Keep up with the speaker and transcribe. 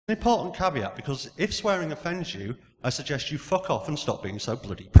an important caveat, because if swearing offends you, I suggest you fuck off and stop being so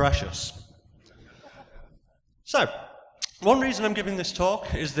bloody precious. So, one reason I'm giving this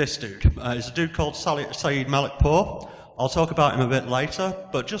talk is this dude. He's a dude called Saeed Malikpour. I'll talk about him a bit later,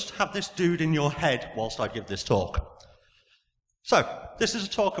 but just have this dude in your head whilst I give this talk. So, this is a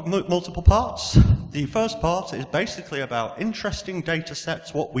talk of multiple parts. The first part is basically about interesting data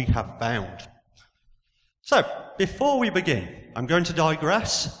sets, what we have found. So, before we begin, I'm going to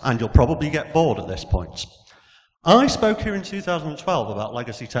digress, and you'll probably get bored at this point. I spoke here in 2012 about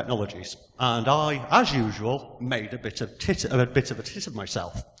legacy technologies, and I, as usual, made a bit of a tit of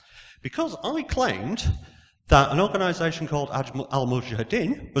myself, because I claimed that an organisation called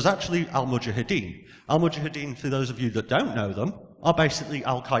Al-Mujahideen was actually Al-Mujahideen. Al-Mujahideen, for those of you that don't know them, are basically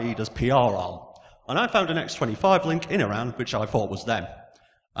Al-Qaeda's PR arm. And I found an X25 link in Iran, which I thought was them.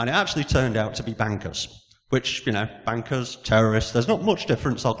 And it actually turned out to be bankers, which, you know, bankers, terrorists, there's not much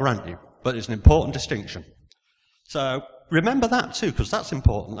difference, I'll grant you, but it's an important distinction. So remember that too, because that's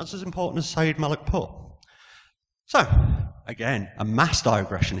important. That's as important as Saeed Malikpour. So, again, a mass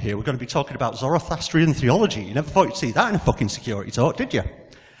digression here. We're going to be talking about Zoroastrian theology. You never thought you'd see that in a fucking security talk, did you?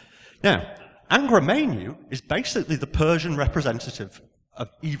 Now, Angra Mainyu is basically the Persian representative of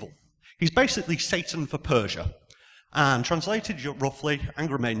evil. He's basically Satan for Persia. And translated roughly,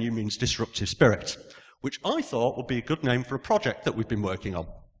 Angra Mainyu means disruptive spirit, which I thought would be a good name for a project that we've been working on,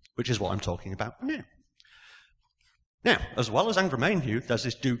 which is what I'm talking about now. Now, as well as Angra Mainyu, there's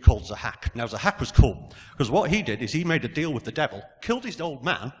this dude called Zahak. Now, Zahak was cool, because what he did is he made a deal with the devil, killed his old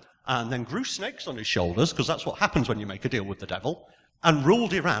man, and then grew snakes on his shoulders, because that's what happens when you make a deal with the devil, and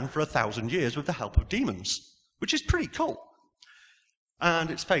ruled Iran for 1,000 years with the help of demons, which is pretty cool.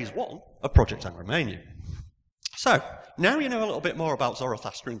 And it's phase 1 of Project Angra Mainyu. So, now you know a little bit more about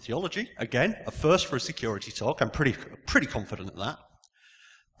Zoroastrian theology. Again, a first for a security talk. I'm pretty confident at that.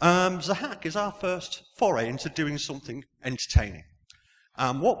 Zahak is our first foray into doing something entertaining.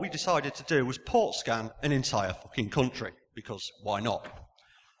 What we decided to do was port scan an entire fucking country, because why not?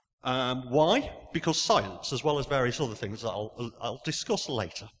 Why? Because science, as well as various other things that I'll discuss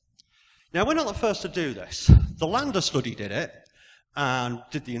later. Now, we're not the first to do this. The Lander study did it, and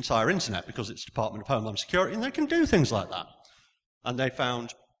did the entire internet, because it's Department of Homeland Security, and they can do things like that. And they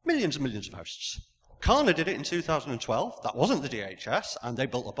found millions and millions of hosts. Kana did it in 2012. That wasn't the DHS, and they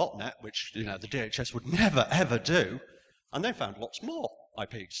built a botnet, which, you know, the DHS would never, ever do, and they found lots more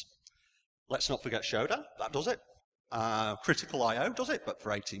IPs. Let's not forget Shodan. That does it. Critical IO does it, but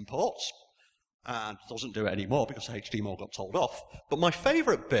for 18 ports, and doesn't do it anymore because HDMO got told off. But my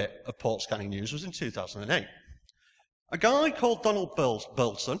favourite bit of port scanning news was in 2008. A guy called Donald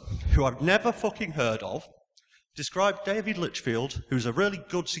Burleson, who I've never fucking heard of, described David Litchfield, who's a really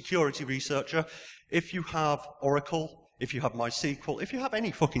good security researcher. If you have Oracle, if you have MySQL, if you have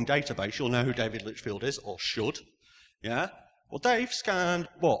any fucking database, you'll know who David Litchfield is, or should. Yeah? Well, Dave scanned,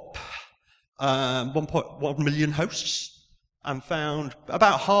 what, 1.1 million hosts, and found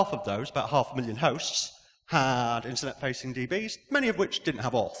about half of those, about 500,000 hosts, had internet-facing DBs, many of which didn't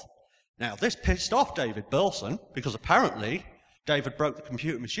have auth. Now, this pissed off David Burleson, because apparently David broke the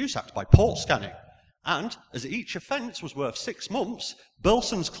Computer Misuse Act by port scanning. And, as each offence was worth 6 months,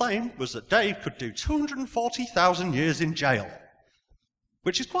 Burleson's claim was that Dave could do 240,000 years in jail.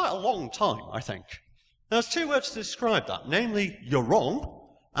 Which is quite a long time, I think. Now, there's 2 words to describe that. Namely, you're wrong,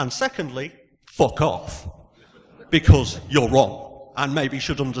 and secondly, fuck off. Because you're wrong, and maybe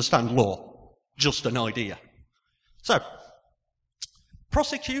should understand law. Just an idea. So,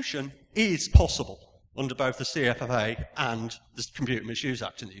 prosecution is possible under both the CFFA and the Computer Misuse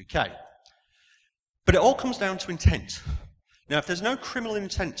Act in the UK. But it all comes down to intent. Now, if there's no criminal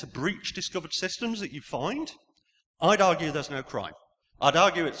intent to breach discovered systems that you find, I'd argue there's no crime. I'd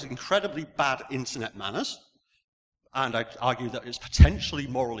argue it's incredibly bad internet manners, and I'd argue that it's potentially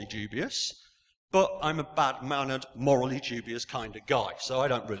morally dubious, but I'm a bad-mannered, morally dubious kind of guy, so I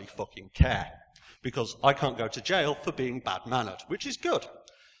don't really fucking care, because I can't go to jail for being bad-mannered, which is good.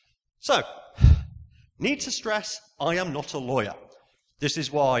 So, need to stress, I am not a lawyer. This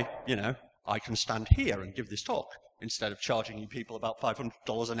is why, you know, I can stand here and give this talk, instead of charging you people about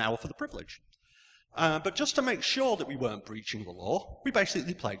 $500 an hour for the privilege. But just to make sure that we weren't breaching the law, we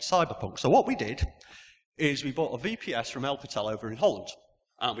basically played cyberpunk. So what we did is we bought a VPS from Alcatel over in Holland.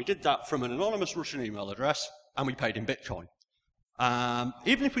 And we did that from an anonymous Russian email address, and we paid in Bitcoin.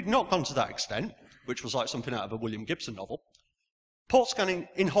 Even if we'd not gone to that extent, which was like something out of a William Gibson novel, port scanning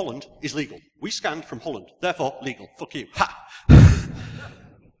in Holland is legal. We scanned from Holland, therefore legal. Fuck you. Ha!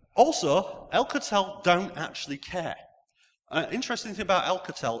 Also, Alcatel don't actually care. Interesting thing about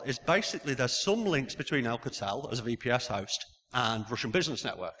Alcatel is basically there's some links between Alcatel as a VPS host and Russian Business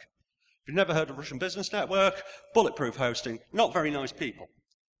Network. If you've never heard of Russian Business Network, bulletproof hosting, not very nice people.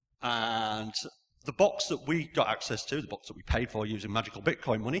 And the box that we got access to, the box that we paid for using magical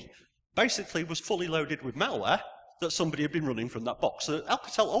Bitcoin money, basically was fully loaded with malware that somebody had been running from that box. So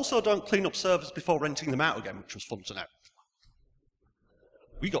Alcatel also don't clean up servers before renting them out again, which was fun to know.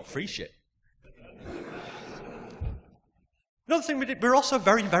 We got free shit. Another thing we did, we're also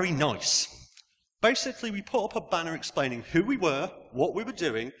very, very nice. Basically, we put up a banner explaining who we were, what we were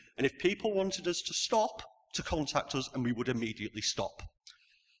doing, and if people wanted us to stop, to contact us, and we would immediately stop.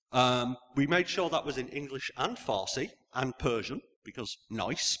 We made sure that was in English and Farsi and Persian, because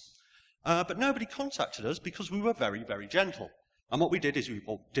nice. But nobody contacted us because we were very, very gentle. And what we did is we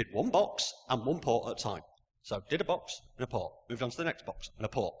did one box and one port at a time. So did a box and a port, moved on to the next box and a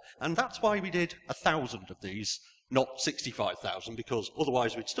port. And that's why we did 1,000 of these, not 65,000, because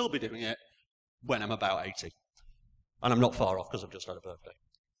otherwise we'd still be doing it when I'm about 80. And I'm not far off because I've just had a birthday.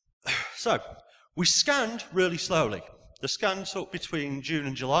 So, we scanned really slowly. The scan took between June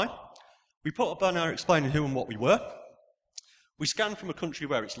and July. We put a banner explaining who and what we were. We scanned from a country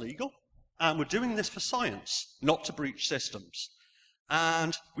where it's legal. And we're doing this for science, not to breach systems.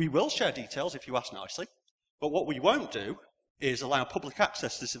 And we will share details if you ask nicely. But what we won't do is allow public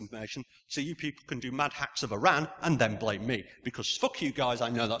access to this information so you people can do mad hacks of Iran and then blame me. Because fuck you guys, I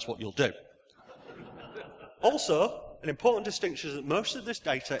know that's what you'll do. Also, an important distinction is that most of this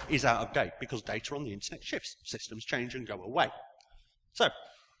data is out of date because data on the internet shifts, systems change and go away. So,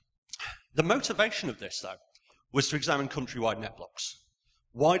 the motivation of this, though, was to examine countrywide net blocks.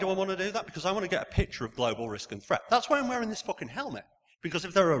 Why do I want to do that? Because I want to get a picture of global risk and threat. That's why I'm wearing this fucking helmet. Because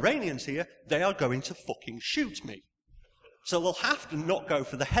if there are Iranians here, they are going to fucking shoot me. So they'll have to not go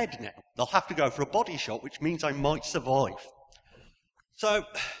for the head now. They'll have to go for a body shot, which means I might survive. So,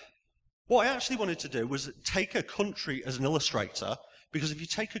 what I actually wanted to do was take a country as an illustrator, because if you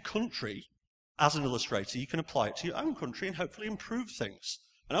take a country as an illustrator, you can apply it to your own country and hopefully improve things.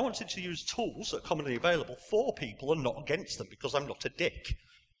 And I wanted to use tools that are commonly available for people and not against them, because I'm not a dick.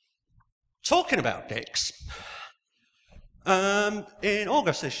 Talking about dicks, in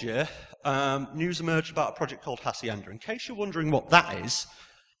August this year, news emerged about a project called Hacienda. In case you're wondering what that is,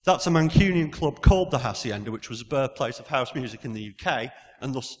 that's a Mancunian club called the Hacienda, which was the birthplace of house music in the UK,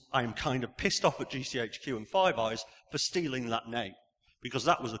 and thus I am kind of pissed off at GCHQ and Five Eyes for stealing that name, because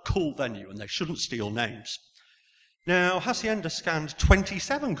that was a cool venue and they shouldn't steal names. Now, Hacienda scanned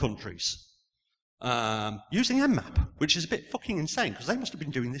 27 countries using Nmap, which is a bit fucking insane, because they must have been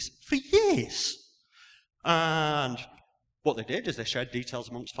doing this for years. And what they did is they shared details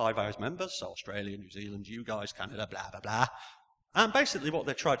amongst Five Eyes members, so Australia, New Zealand, you guys, Canada, blah, blah, blah. And basically what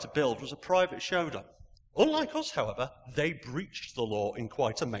they tried to build was a private showdown. Unlike us, however, they breached the law in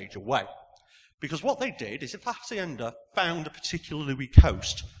quite a major way. Because what they did is if Hacienda found a particularly weak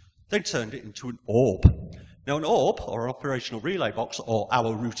host, they turned it into an orb. Now an orb, or an operational relay box, or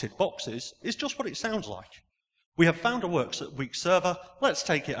our rooted boxes, is just what it sounds like. We have found a weak server, let's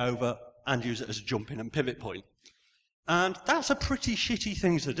take it over and use it as a jump-in and pivot point. And that's a pretty shitty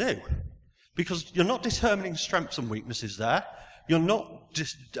thing to do. Because you're not determining strengths and weaknesses there. You're not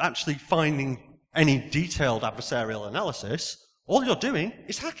just actually finding any detailed adversarial analysis. All you're doing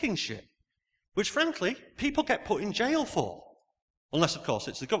is hacking shit, which frankly, people get put in jail for. Unless, of course,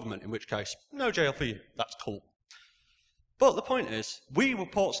 it's the government, in which case, no jail for you. That's cool. But the point is, we were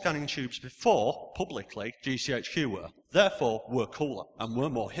port scanning tubes before, publicly, GCHQ were. Therefore, we're cooler, and we're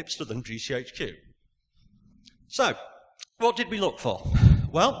more hipster than GCHQ. So, what did we look for?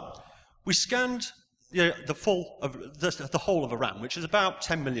 Well, we scanned the whole of Iran, which is about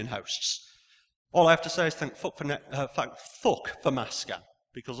 10 million hosts. All I have to say is thank fuck for mass scan,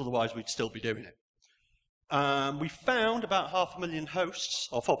 because otherwise we'd still be doing it. We found about 500,000 hosts,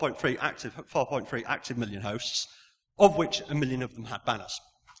 or 4.3 active million hosts, of which 1 million of them had banners.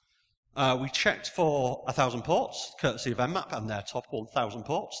 We checked for 1,000 ports, courtesy of Nmap and their top 1,000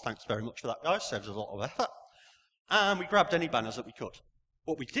 ports. Thanks very much for that, guys. Saves us a lot of effort. And we grabbed any banners that we could.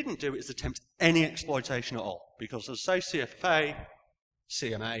 What we didn't do is attempt any exploitation at all, because as I say, CFA,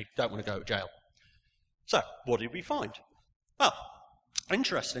 CMA don't want to go to jail. So, what did we find? Well,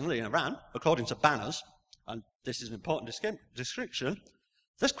 interestingly, in Iran, according to banners, and this is an important description,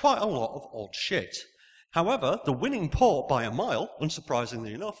 there's quite a lot of odd shit. However, the winning port by a mile,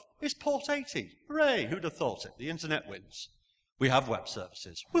 unsurprisingly enough, is port 80. Hooray, who'd have thought it? The internet wins. We have web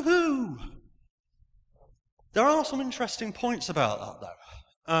services. Woohoo! There are some interesting points about that,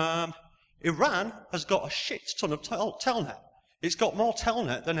 though. Iran has got a shit ton of telnet. It's got more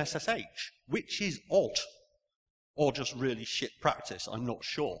telnet than SSH, which is odd. Or just really shit practice, I'm not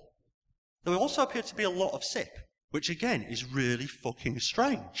sure. There also appear to be a lot of SIP, which again is really fucking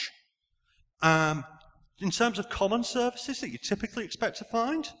strange. In terms of common services that you typically expect to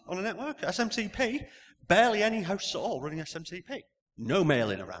find on a network, SMTP, barely any hosts at all running SMTP. No mail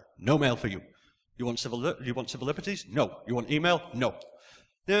in around. No mail for you. You want civil liberties? No. You want email? No.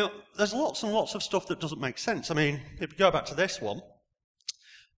 Now, there's lots and lots of stuff that doesn't make sense. I mean, if we go back to this one,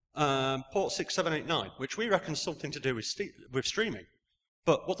 port 6789, which we reckon is something to do with streaming.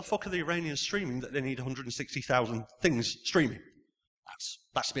 But what the fuck are the Iranians streaming that they need 160,000 things streaming?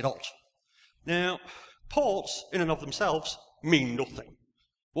 That's a bit odd. Now, ports, in and of themselves, mean nothing.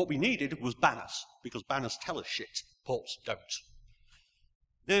 What we needed was banners, because banners tell us shit. Ports don't.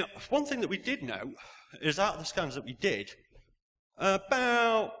 Now, one thing that we did know is out of the scans that we did,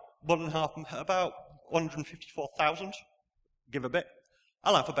 about 154,000, give a bit,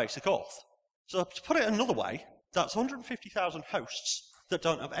 allow for basic auth. So to put it another way, that's 150,000 hosts that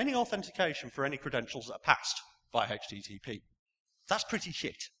don't have any authentication for any credentials that are passed via HTTP. That's pretty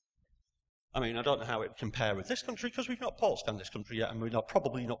shit. I mean, I don't know how it would compare with this country because we've not port scanned this country yet, and we're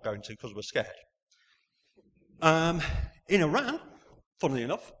probably not going to because we're scared. In Iran, funnily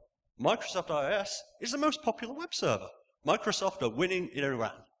enough, Microsoft IIS is the most popular web server. Microsoft are winning in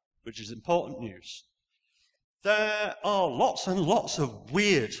Iran, which is important news. There are lots and lots of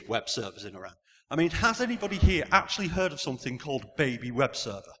weird web servers in Iran. I mean, has anybody here actually heard of something called Baby Web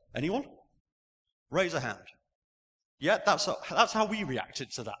Server? Anyone? Raise a hand. Yeah, that's how we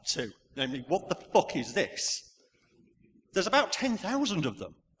reacted to that too. Namely, what the fuck is this? There's about 10,000 of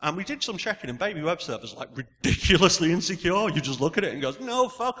them. And we did some checking, and Baby Web Server's like ridiculously insecure. You just look at it and goes, no,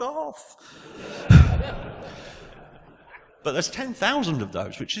 fuck off. But there's 10,000 of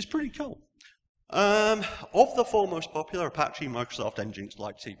those, which is pretty cool. Of the four most popular Apache Microsoft engines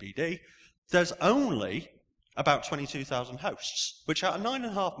like TPD, there's only about 22,000 hosts, which out of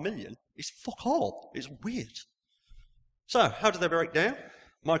 9.5 million is fuck all. It's weird. So, how do they break down?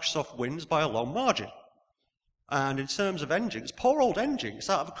 Microsoft wins by a long margin. And in terms of Nginx, poor old Nginx,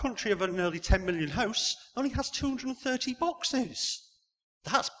 out of a country of nearly 10 million hosts, only has 230 boxes.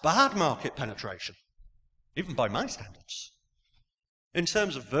 That's bad market penetration, even by my standards. In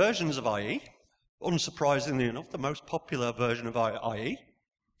terms of versions of IE, unsurprisingly enough, the most popular version of IE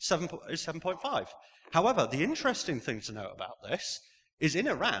is 7.5. However, the interesting thing to note about this is in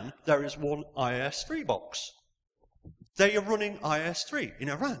Iran, there is one IIS-3 box. They are running IIS-3 in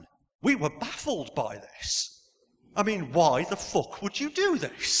Iran. We were baffled by this. I mean, why the fuck would you do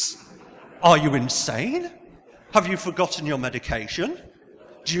this? Are you insane? Have you forgotten your medication?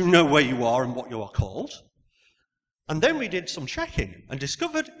 Do you know where you are and what you are called? And then we did some checking and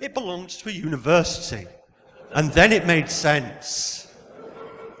discovered it belonged to a university. And then it made sense.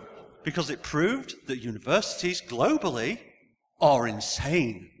 Because it proved that universities globally are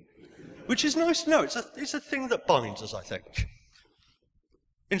insane. Which is nice to know. It's a thing that binds us, I think.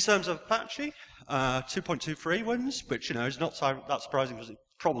 In terms of Apache, 2.23 wins, which, you know, is not that surprising because it's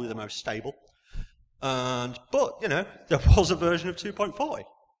probably the most stable. But, you know, there was a version of 2.40,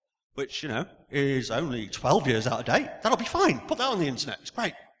 which, you know, is only 12 years out of date. That'll be fine. Put that on the internet. It's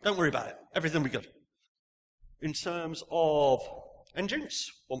great. Don't worry about it. Everything will be good. In terms of Nginx,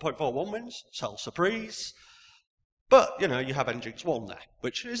 1.41 wins. Sell surprise. But, you know, you have Nginx 1 there,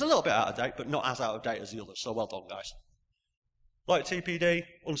 which is a little bit out of date, but not as out of date as the others. So well done, guys. Like TPD,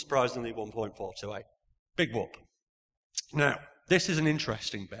 unsurprisingly 1.428. Big whoop. Now, this is an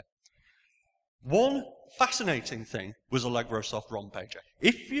interesting bit. One fascinating thing was AllegroSoft ROM Pager.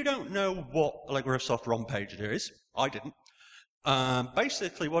 If you don't know what AllegroSoft ROM Pager is, I didn't.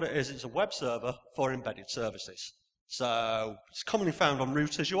 Basically what it is, it's a web server for embedded services. So it's commonly found on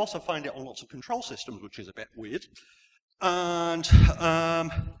routers. You also find it on lots of control systems, which is a bit weird. And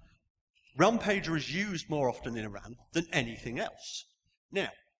ROM Pager is used more often in Iran than anything else. Now,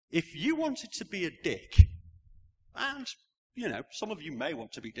 if you wanted to be a dick, and, you know, some of you may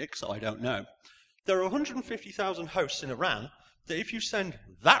want to be dicks, I don't know, there are 150,000 hosts in Iran that if you send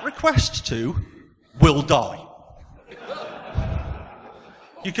that request to, will die.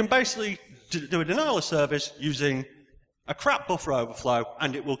 You can basically do a denial of service using a crap buffer overflow,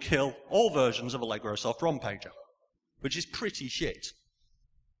 and it will kill all versions of AllegroSoft ROM Pager, which is pretty shit.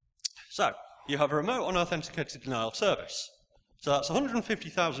 So, you have a remote unauthenticated denial of service. So that's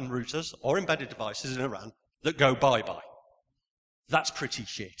 150,000 routers or embedded devices in Iran that go bye-bye. That's pretty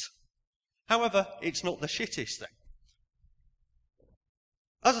shit. However, it's not the shittest thing.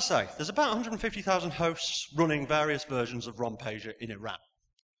 As I say, there's about 150,000 hosts running various versions of ROM Pager in Iran.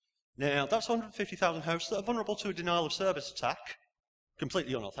 Now, that's 150,000 hosts that are vulnerable to a denial of service attack,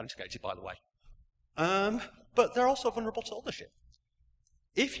 completely unauthenticated, by the way. But they're also vulnerable to other shit.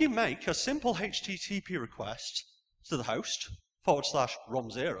 If you make a simple HTTP request to the host,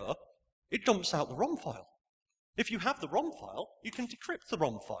 /ROM0, it dumps out the ROM file. If you have the ROM file, you can decrypt the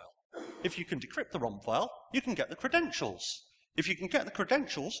ROM file. If you can decrypt the ROM file, you can get the credentials. If you can get the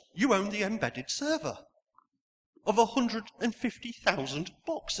credentials, you own the embedded server of 150,000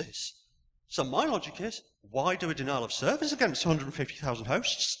 boxes. So my logic is, why do a denial of service against 150,000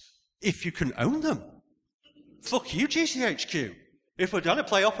 hosts if you can own them? Fuck you, GCHQ. If we're going to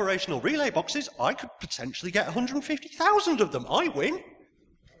play operational relay boxes, I could potentially get 150,000 of them. I win.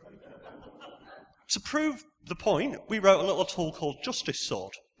 To prove the point, we wrote a little tool called Justice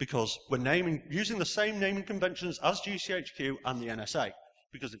Sword, because we're using the same naming conventions as GCHQ and the NSA.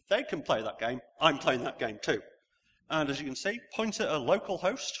 Because if they can play that game, I'm playing that game too. And as you can see, point at a local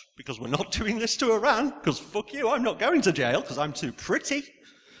host, because we're not doing this to Iran, because fuck you, I'm not going to jail, because I'm too pretty.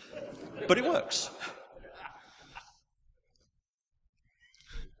 But it works.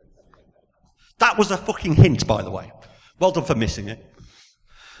 That was a fucking hint, by the way. Well done for missing it.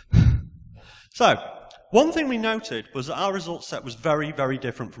 So, one thing we noted was that our result set was very, very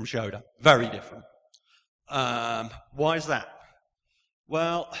different from Showdown. Very different. Why is that?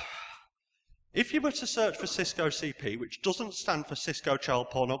 Well, if you were to search for Cisco CP, which doesn't stand for Cisco Child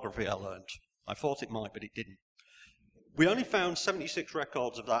Pornography, I learned. I thought it might, but it didn't. We only found 76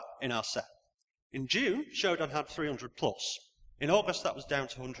 records of that in our set. In June, Showdown had 300 plus. In August, that was down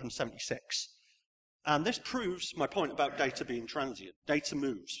to 176. And this proves my point about data being transient. Data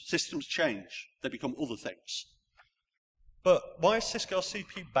moves, systems change, they become other things. But why is Cisco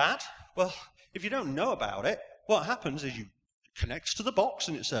CP bad? Well, if you don't know about it, what happens is you connect to the box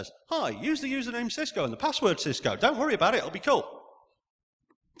and it says, hi, use the username Cisco and the password Cisco. Don't worry about it, it'll be cool.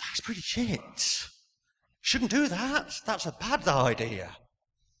 That's pretty shit. Shouldn't do that. That's a bad idea.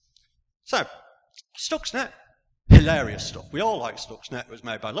 So, Stuxnet. Hilarious stuff. We all like Stuxnet. It was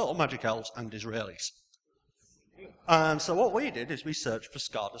made by little magic elves and Israelis. And so what we did is we searched for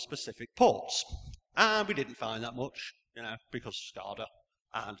SCADA-specific ports. And we didn't find that much, because SCADA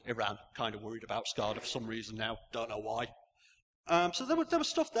and Iran kind of worried about SCADA for some reason now. Don't know why. So there was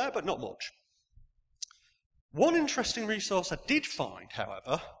stuff there, but not much. One interesting resource I did find,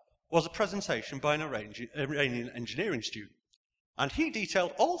 however, was a presentation by an Iranian engineering student. And he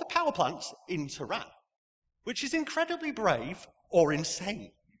detailed all the power plants in Tehran, which is incredibly brave or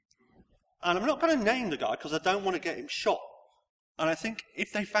insane. And I'm not going to name the guy because I don't want to get him shot. And I think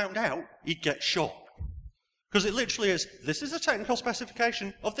if they found out, he'd get shot. Because it literally is, this is a technical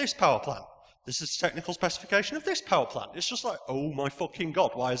specification of this power plant. This is a technical specification of this power plant. It's just like, oh my fucking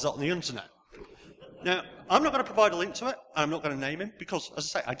God, why is that on the internet? Now, I'm not going to provide a link to it, and I'm not going to name him, because,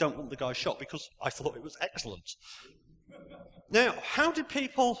 as I say, I don't want the guy shot because I thought it was excellent. Now, how did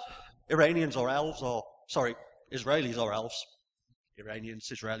people, Iranians or elves, or, sorry, Israelis or elves,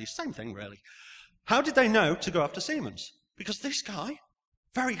 Iranians, Israelis, same thing really, how did they know to go after Siemens? Because this guy,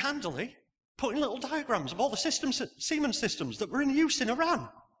 very handily, put in little diagrams of all the systems, Siemens systems that were in use in Iran.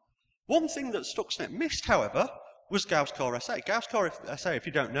 One thing that Stuxnet missed, however, was GrrCON SA. GrrCON SA, if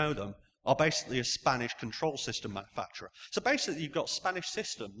you don't know them, are basically a Spanish control system manufacturer. So basically you've got Spanish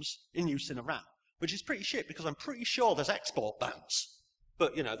systems in use in Iran, which is pretty shit because I'm pretty sure there's export bans.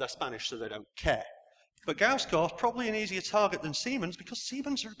 But, they're Spanish so they don't care. But GrrCON is probably an easier target than Siemens because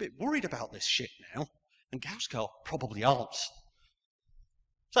Siemens are a bit worried about this shit now, and GrrCON probably aren't.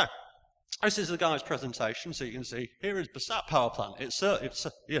 So, this is the guy's presentation, so you can see, here is Basat power plant. It's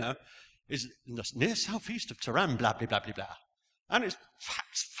is in the near southeast of Tehran, blah, blah, blah, blah, blah. And it's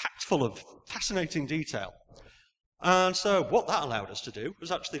fact full of fascinating detail. And so what that allowed us to do was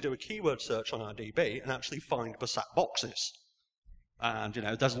actually do a keyword search on our DB and actually find Basat boxes. And,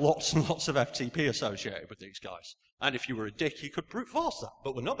 there's lots and lots of FTP associated with these guys. And if you were a dick, you could brute force that.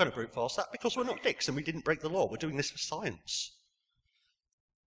 But we're not going to brute force that because we're not dicks and we didn't break the law. We're doing this for science.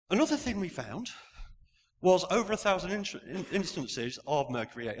 Another thing we found was over 1,000 instances of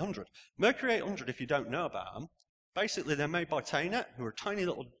Mercury 800. Mercury 800, if you don't know about them, basically they're made by Tnet, who are a tiny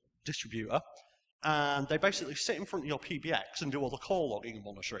little distributor, and they basically sit in front of your PBX and do all the call logging and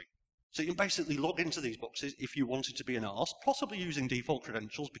monitoring. So you can basically log into these boxes if you wanted to be an arse, possibly using default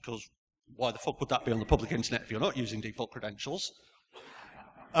credentials, because why the fuck would that be on the public internet if you're not using default credentials?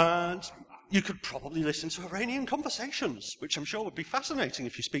 And you could probably listen to Iranian conversations, which I'm sure would be fascinating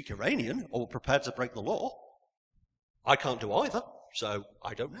if you speak Iranian or were prepared to break the law. I can't do either, so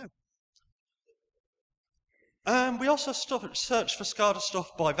I don't know. We also searched for SCADA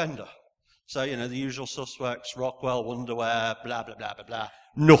stuff by vendor. So, the usual suspects, Rockwell, Wonderware, blah, blah, blah, blah, blah.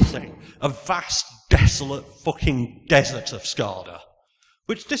 Nothing. A vast, desolate fucking desert of SCADA,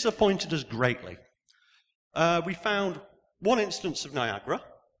 which disappointed us greatly. We found one instance of Niagara,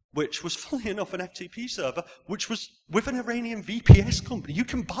 which was, funnily enough, an FTP server, which was with an Iranian VPS company. You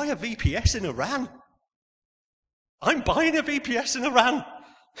can buy a VPS in Iran. I'm buying a VPS in Iran.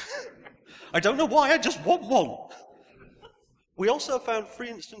 I don't know why, I just want one. We also found 3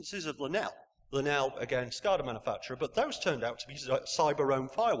 instances of Linnell. Linnell, again, SCADA manufacturer, but those turned out to be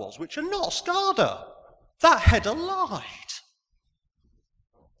cyber-owned firewalls, which are not SCADA. That header lied.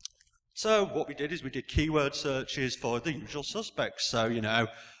 So what we did is we did keyword searches for the usual suspects. So, you know,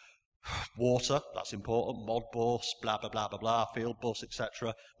 water, that's important, mod bus, blah, blah, blah, blah, blah, field bus,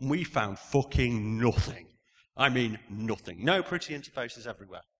 etc. And we found fucking nothing. I mean, nothing. No pretty interfaces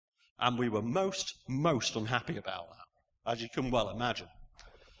everywhere. And we were most unhappy about that, as you can well imagine.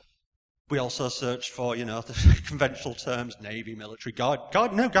 We also searched for, you know, the conventional terms, Navy, military,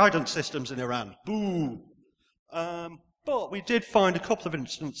 no guidance systems in Iran. Boo! But we did find a couple of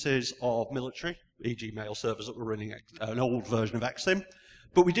instances of military, e.g. mail servers that were running an old version of Exim,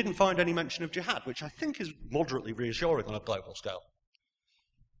 but we didn't find any mention of jihad, which I think is moderately reassuring on a global scale.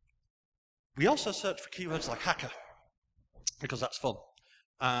 We also searched for keywords like hacker, because that's fun.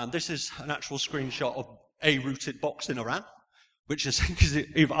 And this is an actual screenshot of a rooted box in Iran, which I think is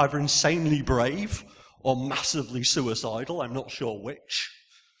either insanely brave or massively suicidal, I'm not sure which.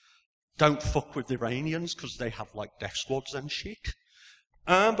 Don't fuck with the Iranians, because they have, like, death squads and shit.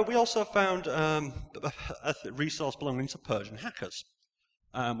 But we also found a resource belonging to Persian hackers,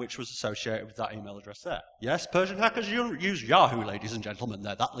 which was associated with that email address there. Yes, Persian hackers use Yahoo, ladies and gentlemen,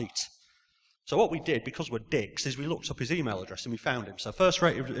 they're that leaked. So what we did, because we're dicks, is we looked up his email address and we found him. So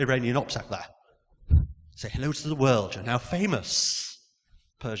first-rate Iranian OPSEC there. Say hello to the world, you're now famous.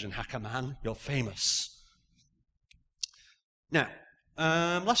 Persian hacker man, you're famous. Now,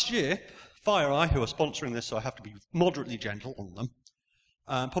 last year, FireEye, who are sponsoring this, so I have to be moderately gentle on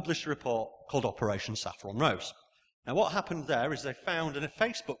them, published a report called Operation Saffron Rose. Now, what happened there is they found in a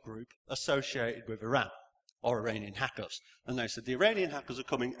Facebook group associated with Iran, or Iranian hackers, and they said the Iranian hackers are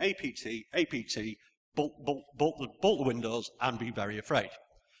coming APT, bolt the windows and be very afraid.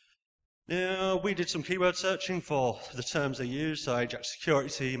 Now, we did some keyword searching for the terms they used, so Ajax Security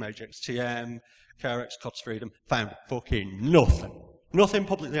Team, Ajax TM, KRX, COTS Freedom, found fucking nothing. Nothing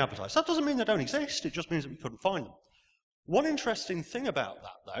publicly advertised. That doesn't mean they don't exist, it just means that we couldn't find them. One interesting thing about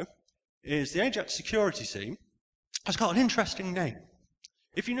that, though, is the Ajax Security Team has got an interesting name.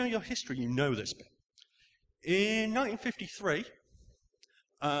 If you know your history, you know this bit. In 1953,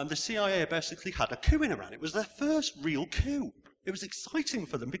 the CIA basically had a coup in Iran. It was their first real coup. It was exciting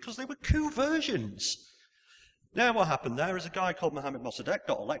for them because they were coup versions. Now what happened there is a guy called Mohammad Mossadegh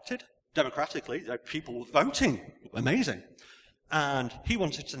got elected democratically. People were voting. Amazing. And he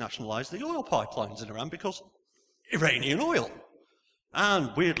wanted to nationalize the oil pipelines in Iran because Iranian oil.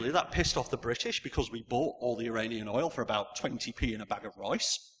 And weirdly, that pissed off the British because we bought all the Iranian oil for about 20p in a bag of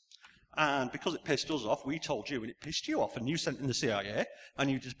rice. And because it pissed us off, we told you and it pissed you off, and you sent in the CIA, and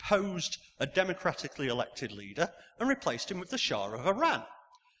you deposed a democratically elected leader and replaced him with the Shah of Iran.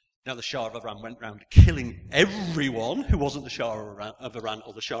 Now, the Shah of Iran went round killing everyone who wasn't the Shah of Iran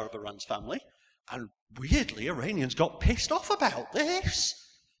or the Shah of Iran's family, and weirdly, Iranians got pissed off about this.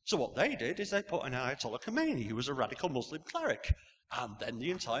 So what they did is they put an Ayatollah Khomeini, who was a radical Muslim cleric, and then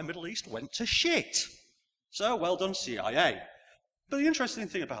the entire Middle East went to shit. So, well done, CIA. But the interesting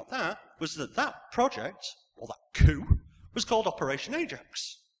thing about that was that that project, or that coup, was called Operation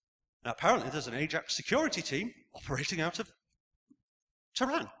Ajax. Now, apparently there's an Ajax security team operating out of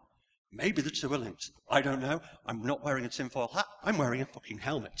Tehran. Maybe the two are linked. I don't know. I'm not wearing a tinfoil hat. I'm wearing a fucking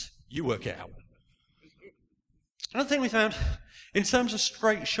helmet. You work it out. Another thing we found, in terms of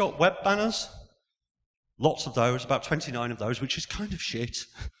straight-shot web banners, lots of those, about 29 of those, which is kind of shit.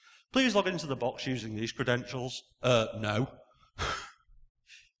 Please log into the box using these credentials. No.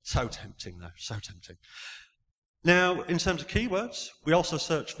 So tempting, though, so tempting. Now, in terms of keywords, we also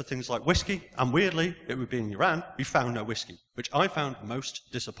searched for things like whiskey, and weirdly, it would be in Iran, we found no whiskey, which I found most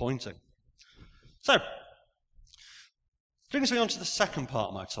disappointing. So, brings me on to the second part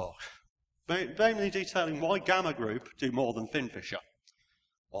of my talk, mainly detailing why Gamma Group do more than FinFisher,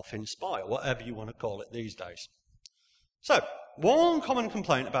 or FinSpy, or whatever you want to call it these days. So, one common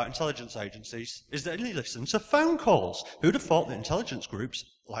complaint about intelligence agencies is that they listen to phone calls. Who'd have thought that intelligence groups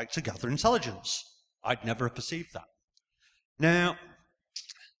like to gather intelligence? I'd never have perceived that. Now,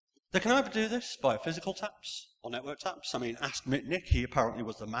 they can either do this via physical taps or network taps. I mean, ask Mitnick, he apparently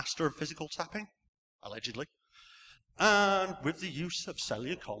was the master of physical tapping, allegedly. And with the use of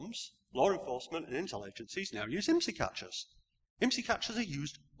cellular comms, law enforcement and intel agencies now use IMSI catchers. IMSI catchers are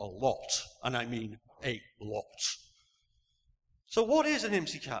used a lot, and I mean a lot. So what is an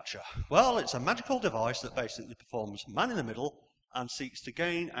IMSI catcher? Well, it's a magical device that basically performs man-in-the-middle and seeks to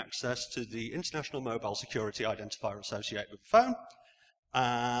gain access to the International Mobile Security Identifier associated with the phone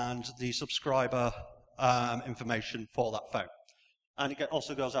and the subscriber information for that phone. And it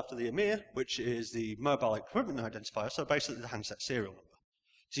also goes after the EMIR, which is the Mobile Equipment Identifier, so basically the handset serial number.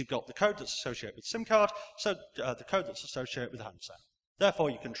 So you've got the code that's associated with the SIM card, so the code that's associated with the handset. Therefore,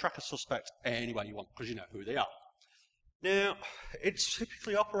 you can track a suspect any way you want, because you know who they are. Now, it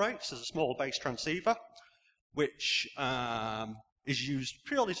typically operates as a small base transceiver, which is used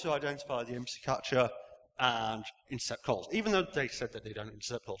purely to identify the IMSI catcher and intercept calls, even though they said that they don't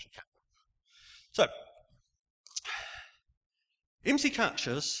intercept calls, you can. So, IMSI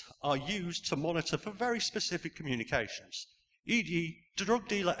catchers are used to monitor for very specific communications, e.g. drug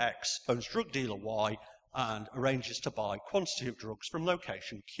dealer X phones drug dealer Y and arranges to buy quantity of drugs from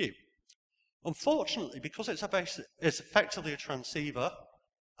location Q. Unfortunately, because it's effectively a transceiver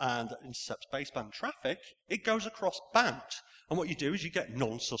and intercepts baseband traffic, it goes across band. And what you do is you get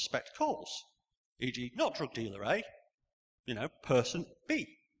non-suspect calls, e.g. not drug dealer A, person B,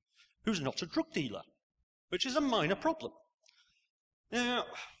 who's not a drug dealer, which is a minor problem. Now,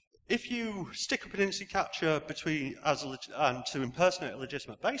 if you stick up an IMSI catcher to impersonate a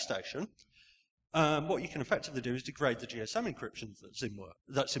legitimate base station, what you can effectively do is degrade the GSM encryption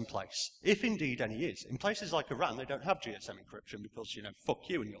that's in place, if indeed any is. In places like Iran, they don't have GSM encryption because, fuck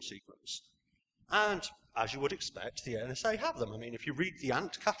you and your secrets. And, as you would expect, the NSA have them. I mean, if you read the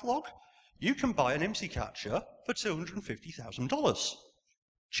Ant catalogue, you can buy an IMSI catcher for $250,000.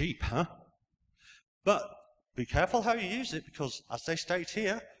 Cheap, huh? But be careful how you use it because, as they state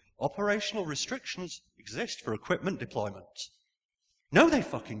here, operational restrictions exist for equipment deployment. No, they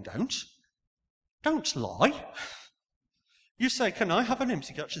fucking don't. Don't lie. You say, can I have an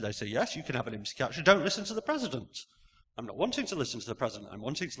IMSI catcher? They say, yes, you can have an IMSI catcher. Don't listen to the president. I'm not wanting to listen to the president. I'm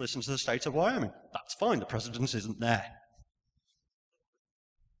wanting to listen to the state of Wyoming. That's fine. The president isn't there.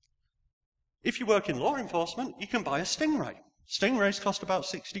 If you work in law enforcement, you can buy a Stingray. Stingrays cost about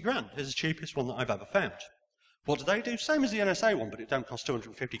 60 grand. It's the cheapest one that I've ever found. What do they do? Same as the NSA one, but it don't cost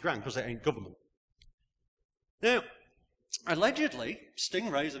 250 grand because it ain't government. Now, allegedly,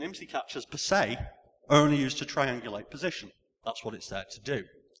 Stingrays and IMSI catchers per se are only used to triangulate position. That's what it's there to do.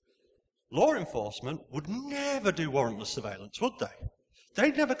 Law enforcement would never do warrantless surveillance, would they?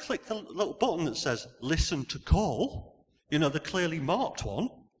 They'd never click the little button that says, listen to call, the clearly marked one.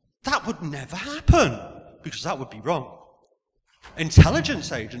 That would never happen, because that would be wrong.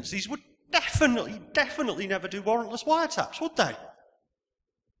 Intelligence agencies would definitely never do warrantless wiretaps, would they?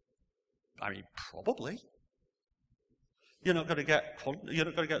 I mean, probably. You're not going to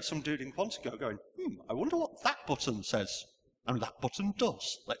get some dude in Quantico going, I wonder what that button says. And that button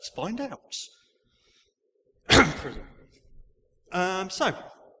does. Let's find out. So,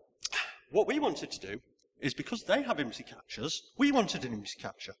 what we wanted to do is, because they have IMSI catchers, we wanted an IMSI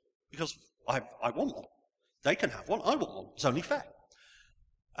catcher. Because I want one. They can have one, I want one. It's only fair.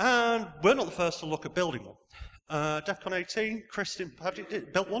 And we're not the first to look at building one. DEFCON 18,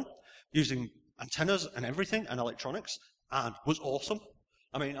 Kristin built one using antennas and everything and electronics, and was awesome.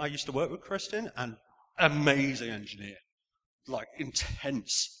 I mean, I used to work with Kristin, and amazing engineer. Like,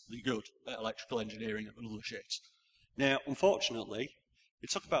 intensely good at electrical engineering and all the shit. Now, unfortunately, it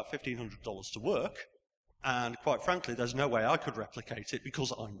took about $1,500 to work, and quite frankly, there's no way I could replicate it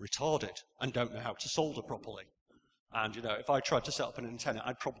because I'm retarded and don't know how to solder properly. And, if I tried to set up an antenna,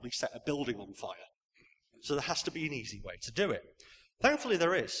 I'd probably set a building on fire. So there has to be an easy way to do it. Thankfully,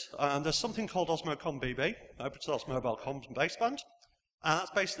 there is. There's something called OsmoCom BB, Open Source Mobile Comms and Baseband, and that's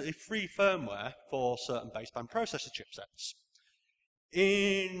basically free firmware for certain baseband processor chipsets.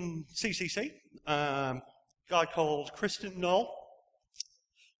 In CCC, a guy called Kristin Knoll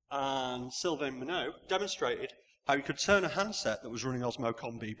and Sylvain Minot demonstrated how you could turn a handset that was running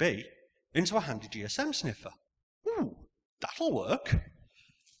OsmoCom BB into a handy GSM sniffer. Ooh, that'll work.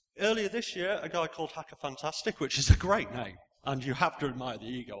 Earlier this year, a guy called Hacker Fantastic, which is a great name, and you have to admire the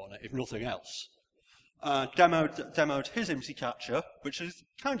ego on it, if nothing else, demoed his IMSI catcher, which is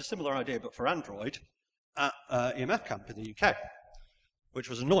kind of similar idea, but for Android, at EMF Camp in the UK, which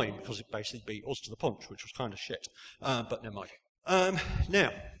was annoying because it basically beat us to the punch, which was kind of shit, but never mind.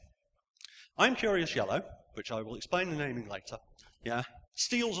 Now, I'm Curious Yellow, which I will explain the naming later,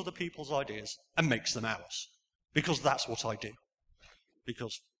 steals other people's ideas and makes them ours, because that's what I do.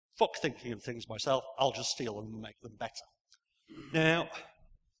 Because fuck thinking of things myself, I'll just steal them and make them better. Now,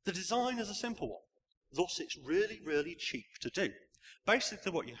 the design is a simple one. Thus, it's really, really cheap to do.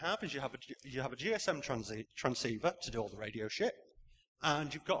 Basically, what you have is you have a GSM transceiver to do all the radio shit,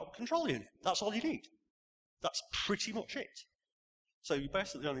 and you've got a control unit. That's all you need. That's pretty much it. So you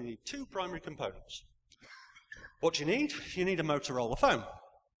basically only need two primary components. What do you need? You need a Motorola phone.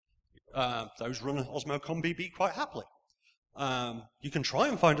 Those run Osmocom BB quite happily. You can try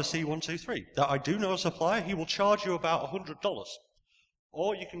and find a C123. That I do know a supplier, he will charge you about $100.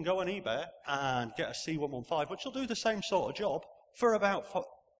 Or you can go on eBay and get a C115, which will do the same sort of job for about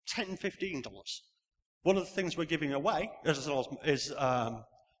 $10, $15. One of the things we're giving away is a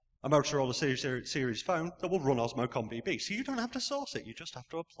Motorola series phone that will run Osmocom BB. So you don't have to source it, you just have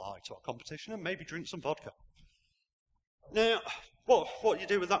to apply to our competition and maybe drink some vodka. Now, what you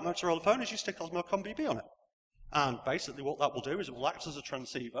do with that Motorola phone is you stick Osmocom BB on it. And basically what that will do is it will act as a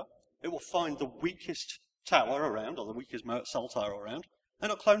transceiver, it will find the weakest tower around, or the weakest cell tower around,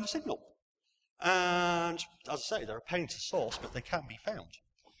 and it'll clone the signal. And, as I say, they're a pain to source, but they can be found.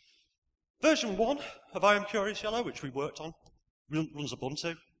 Version 1 of I Am Curious Yellow, which we worked on, runs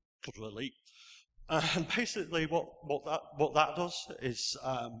Ubuntu, couple of Elite. And basically what that does is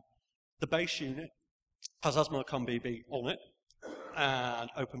the base unit has Osmocom BB on it, and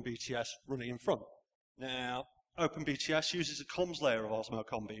OpenBTS running in front. Now, OpenBTS uses a comms layer of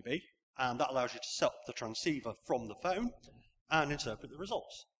Osmocom BB, and that allows you to set up the transceiver from the phone and interpret the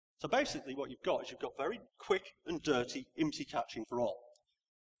results. So basically what you've got is you've got very quick and dirty IMSI catching for all.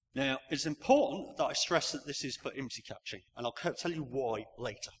 Now, it's important that I stress that this is for IMSI catching, and I'll tell you why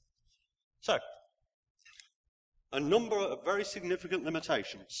later. So, a number of very significant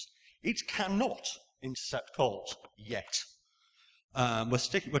limitations. It cannot intercept calls yet.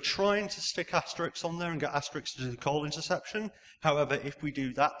 We're trying to stick asterisks on there and get asterisks to do the call interception. However, if we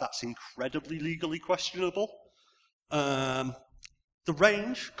do that, that's incredibly legally questionable. The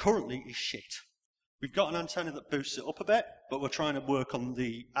range currently is shit. We've got an antenna that boosts it up a bit, but we're trying to work on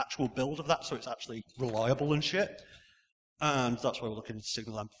the actual build of that so it's actually reliable and shit. And that's why we're looking at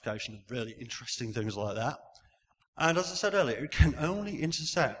signal amplification and really interesting things like that. And as I said earlier, it can only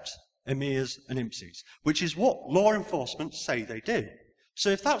intercept EMIRs and IMSIs, which is what law enforcement say they do. So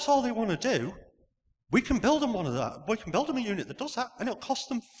if that's all they want to do, we can build them one of that. We can build them a unit that does that, and it'll cost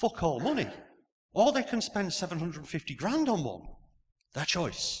them fuck all money. Or they can spend 750 grand on one. Their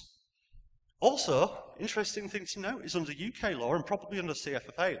choice. Also, interesting thing to note is under UK law, and probably under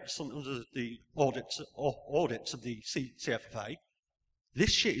CFFA, under the audits of the CFFA,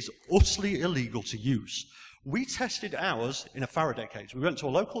 this shit is utterly illegal to use. We tested ours in a Faraday cage. We went to a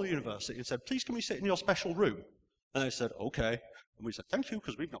local university and said, please can we sit in your special room? And they said, okay. And we said, thank you,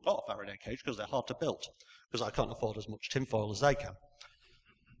 because we've not got a Faraday cage because they're hard to build, because I can't afford as much tinfoil as they can.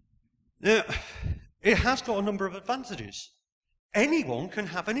 Now, it has got a number of advantages. Anyone can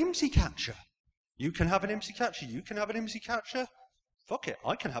have an IMSI catcher. You can have an IMSI catcher, you can have an IMSI catcher. Fuck it,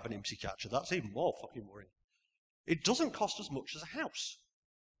 I can have an IMSI catcher. That's even more fucking worrying. It doesn't cost as much as a house.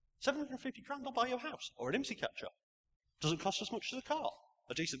 750 grand will buy you a house, or an IMSI catcher. Doesn't cost as much as a car.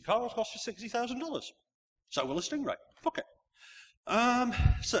 A decent car will cost you $60,000. So will a Stingray. Fuck it.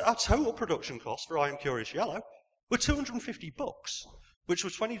 So our total production cost for I Am Curious Yellow were $250 bucks, which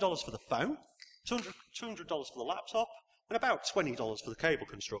was $20 for the phone, $200 for the laptop, and about $20 for the cable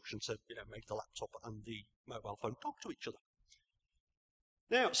construction to, make the laptop and the mobile phone talk to each other.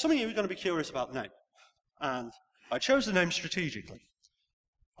 Now, some of you are going to be curious about the name, and I chose the name strategically.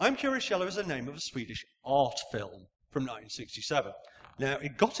 I'm Curious Yellow is the name of a Swedish art film from 1967. Now,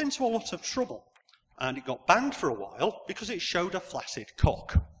 it got into a lot of trouble, and it got banned for a while because it showed a flaccid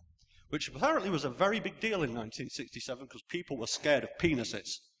cock, which apparently was a very big deal in 1967 because people were scared of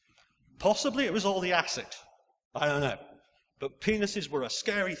penises. Possibly it was all the acid. I don't know. But penises were a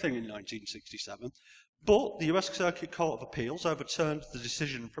scary thing in 1967. But the US Circuit Court of Appeals overturned the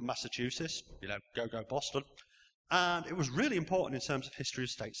decision from Massachusetts, go Boston, and it was really important in terms of history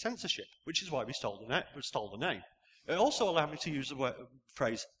of state censorship, which is why we stole the name. It also allowed me to use the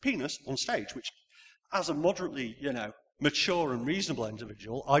phrase penis on stage, which, as a moderately, mature and reasonable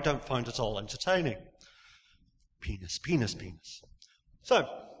individual, I don't find at all entertaining. Penis, penis, penis. So,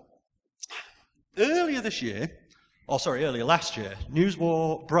 earlier last year, news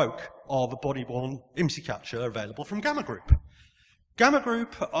broke of a body-worn IMSI catcher available from Gamma Group. Gamma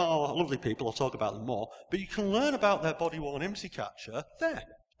Group are lovely people, I'll talk about them more, but you can learn about their body-worn IMSI catcher there.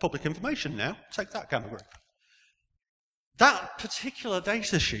 Public information now, take that, Gamma Group. That particular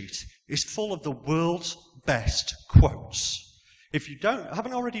data sheet is full of the world's best quotes. If you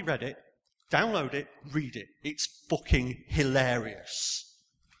haven't already read it, download it, read it. It's fucking hilarious.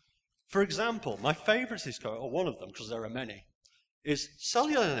 For example, my favourite is, or one of them, because there are many, is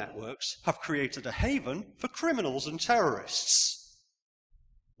cellular networks have created a haven for criminals and terrorists.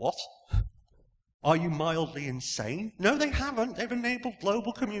 What? Are you mildly insane? No, they haven't. They've enabled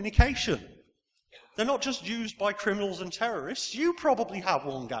global communication. They're not just used by criminals and terrorists. You probably have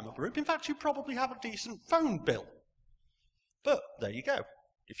one Gamma Group. In fact, you probably have a decent phone bill. But there you go.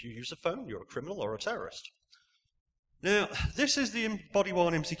 If you use a phone, you're a criminal or a terrorist. Now, this is the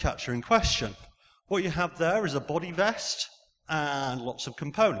body-worn IMSI catcher in question. What you have there is a body vest and lots of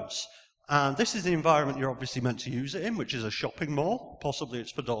components. And this is the environment you're obviously meant to use it in, which is a shopping mall. Possibly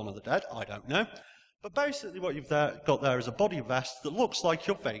it's for Dawn of the Dead, I don't know. But basically what you've got there is a body vest that looks like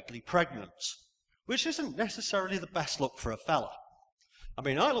you're vaguely pregnant, which isn't necessarily the best look for a fella. I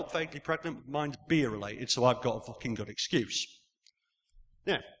mean, I look vaguely pregnant, but mine's beer-related, so I've got a fucking good excuse.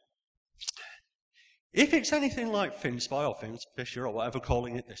 Now, if it's anything like FinSpy or FinFisher or whatever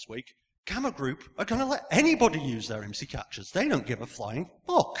calling it this week, Gamma Group are going to let anybody use their IMSI catchers. They don't give a flying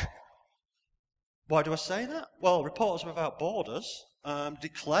fuck. Why do I say that? Well, Reporters Without Borders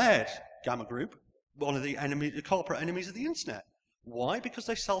declared Gamma Group one of the corporate enemies of the internet. Why? Because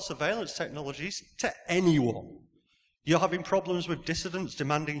they sell surveillance technologies to anyone. You're having problems with dissidents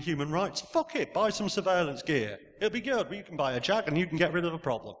demanding human rights? Fuck it, buy some surveillance gear. It'll be good. You can buy a Jag and you can get rid of a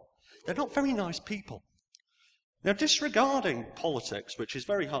problem. They're not very nice people. Now, disregarding politics, which is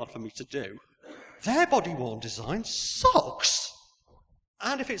very hard for me to do, their body-worn design sucks.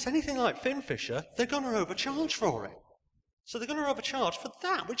 And if it's anything like FinFisher, they're going to overcharge for it. So they're going to overcharge for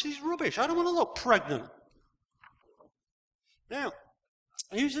that, which is rubbish. I don't want to look pregnant. Now,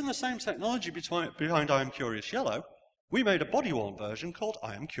 using the same technology behind I Am Curious Yellow, we made a body-worn version called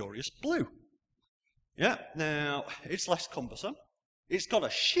I Am Curious Blue. Yeah, now, it's less cumbersome. It's got a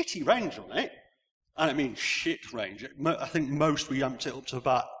shitty range on it. And I mean shit range. I think most we amped it up to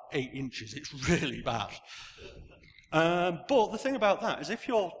about 8 inches. It's really bad. But the thing about that is if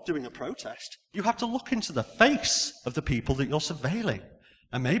you're doing a protest, you have to look into the face of the people that you're surveilling.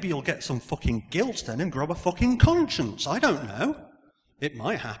 And maybe you'll get some fucking guilt then and grow a fucking conscience. I don't know. It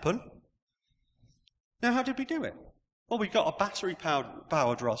might happen. Now, how did we do it? Well, we got a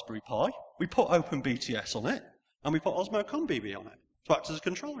battery-powered Raspberry Pi, we put OpenBTS on it, and we put Osmo ConBB on it to act as a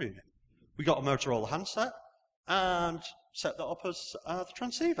control unit. We got a Motorola handset, and set that up as the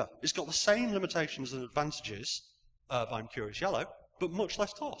transceiver. It's got the same limitations and advantages of I'm Curious Yellow, but much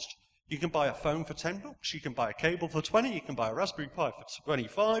less cost. You can buy a phone for $10, you can buy a cable for 20, you can buy a Raspberry Pi for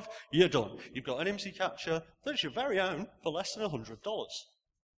 25, you're done. You've got an IMSI catcher that's your very own for less than $100.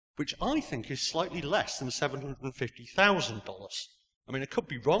 Which I think is slightly less than $750,000. I mean, I could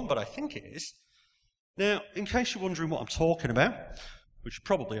be wrong, but I think it is. Now, in case you're wondering what I'm talking about, which you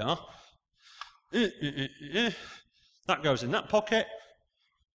probably are, that goes in that pocket,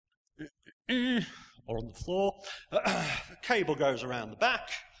 or on the floor. The cable goes around the back,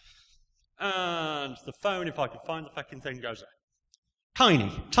 and the phone, if I can find the fucking thing, goes there.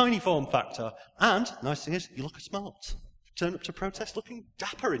 Tiny form factor, and nice thing is, you look smart. Turn up to protest looking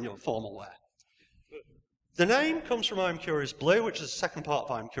dapper in your formal wear. The name comes from I Am Curious Blue, which is the second part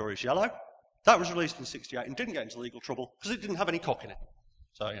of I Am Curious Yellow. That was released in '68 and didn't get into legal trouble because it didn't have any cock in it.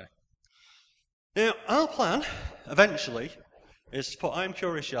 So, yeah. Now, our plan, eventually, is to put I Am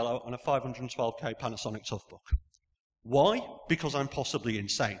Curious Yellow on a 512K Panasonic Toughbook. Why? Because I'm possibly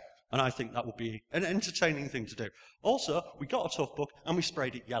insane, and I think that would be an entertaining thing to do. Also, we got a Toughbook and we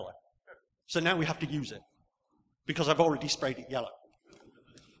sprayed it yellow. So now we have to use it, because I've already sprayed it yellow.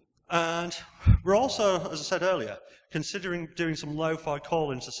 And we're also, as I said earlier, considering doing some lo-fi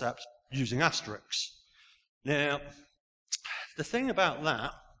call intercept using asterisks. Now, the thing about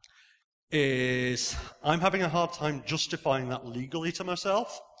that is I'm having a hard time justifying that legally to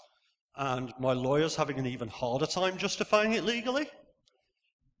myself, and my lawyer's having an even harder time justifying it legally,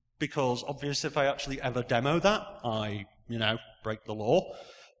 because obviously if I actually ever demo that, I, break the law.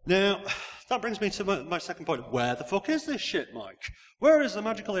 Now, that brings me to my second point. Where the fuck is this shit, Mike? Where is the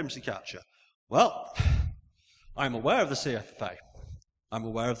magical IMSI catcher? Well, I'm aware of the CFFA. I'm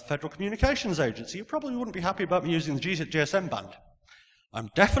aware of the Federal Communications Agency. You probably wouldn't be happy about me using the GSM band. I'm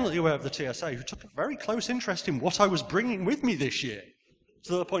definitely aware of the TSA, who took a very close interest in what I was bringing with me this year.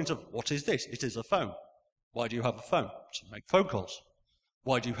 To the point of, what is this? It is a phone. Why do you have a phone? To make phone calls.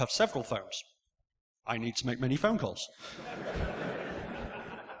 Why do you have several phones? I need to make many phone calls.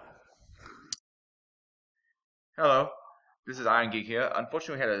 Hello, this is Iron Geek here.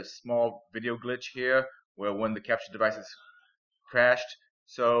 Unfortunately, we had a small video glitch here where one of the capture devices crashed.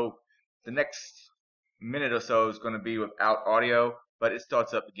 So the next minute or so is going to be without audio, but it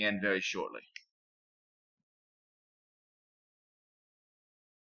starts up again very shortly.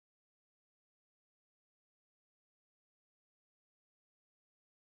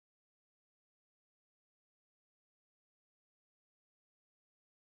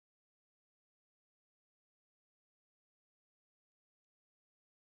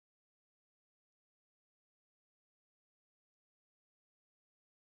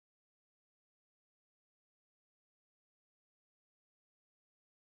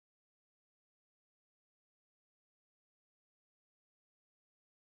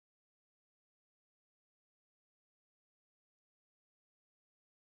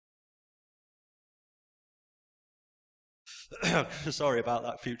 Sorry about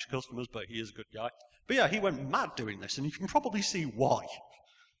that, future customers, but he is a good guy. But yeah, he went mad doing this, and you can probably see why.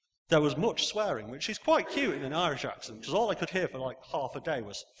 There was much swearing, which is quite cute in an Irish accent, because all I could hear for like half a day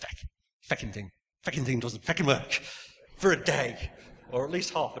was fecking thing doesn't fecking work, for a day, or at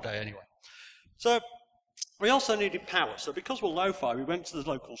least half a day anyway. So we also needed power, so because we're lo-fi, we went to the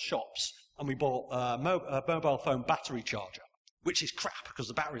local shops, and we bought a mobile phone battery charger, which is crap, because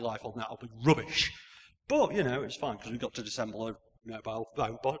the battery life on that will be rubbish. But, you know, it's fine, because we got to disassemble a mobile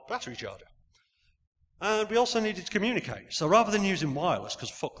phone battery charger. And we also needed to communicate. So rather than using wireless, because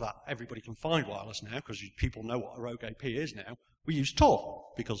fuck that, everybody can find wireless now, because people know what a Rogue AP is now, we use Tor,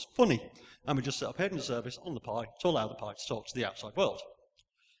 because funny. And we just set up hidden service on the Pi to allow the Pi to talk to the outside world.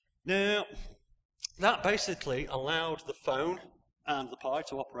 Now, that basically allowed the phone and the Pi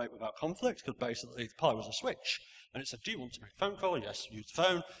to operate without conflict, because basically the Pi was a switch. And it said, do you want to make a phone call? Yes, use the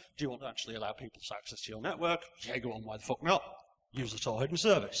phone. Do you want to actually allow people to access to your network? Yeah, go on, why the fuck not? Use the Tor hidden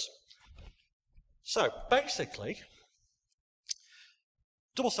service. So, basically,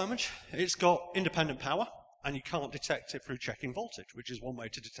 double sandwich, it's got independent power, and you can't detect it through checking voltage, which is one way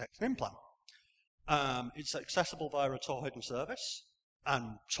to detect an implant. It's accessible via a Tor hidden service,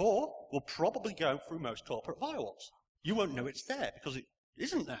 and Tor will probably go through most corporate firewalls. You won't know it's there, because it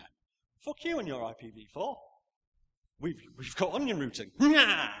isn't there. Fuck you and your IPv4. We've got onion routing.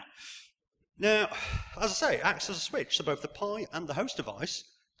 Now, as I say, it acts as a switch, so both the Pi and the host device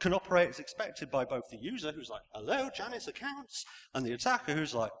can operate as expected by both the user, who's like, hello, Janice accounts, and the attacker,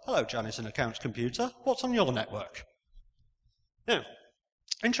 who's like, hello, Janice and accounts computer, what's on your network? Now,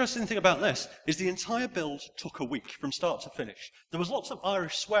 interesting thing about this is the entire build took a week from start to finish. There was lots of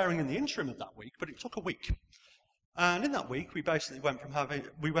Irish swearing in the interim of that week, but it took a week. And in that week, we basically went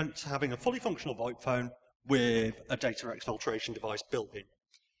to having a fully functional VoIP phone with a data exfiltration device built in.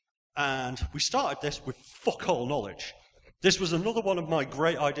 And we started this with fuck all knowledge. This was another one of my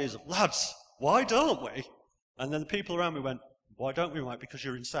great ideas of, lads, why don't we? And then the people around me went, why don't we, mate? Because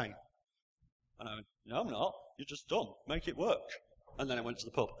you're insane. And I went, no, I'm not. You're just dumb. Make it work. And then I went to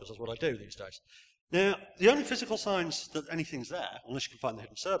the pub, because that's what I do these days. Now, the only physical signs that anything's there, unless you can find the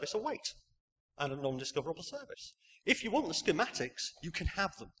hidden service, are weight and a non-discoverable service. If you want the schematics, you can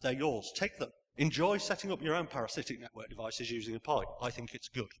have them. They're yours. Take them. Enjoy setting up your own parasitic network devices using a Pi. I think it's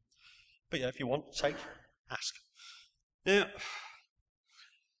good. But yeah, if you want, take, ask. Now,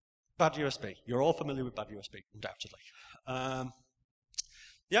 bad USB. You're all familiar with bad USB, undoubtedly.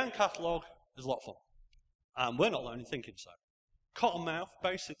 The AND catalogue is a lot of fun, and we're not alone in thinking so. Cottonmouth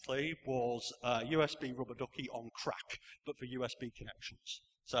basically was a USB rubber ducky on crack, but for USB connections.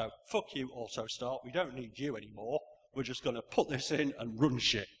 So, fuck you, AutoStart, we don't need you anymore. We're just going to put this in and run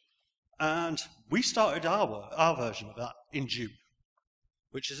shit. And we started our version of that in June,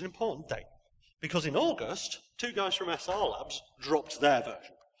 which is an important date. Because in August, two guys from SR Labs dropped their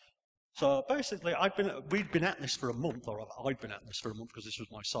version. So basically, we'd been at this for a month, or I'd been at this for a month because this was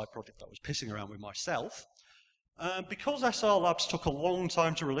my side project that I was pissing around with myself. Because SR Labs took a long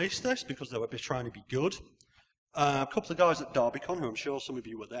time to release this, because they were trying to be good, a couple of guys at DerbyCon, who I'm sure some of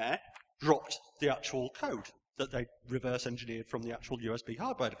you were there, dropped the actual code that they reverse engineered from the actual USB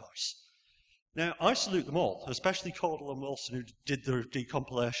hardware device. Now, I salute them all, especially Caudle and Wilson, who did the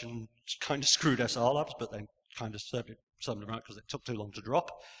decompilation, kind of screwed SR Labs, but then kind of served them out because it took too long to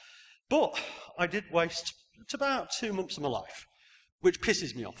drop. But I did waste about 2 months of my life, which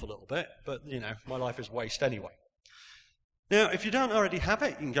pisses me off a little bit, but, you know, my life is waste anyway. Now, if you don't already have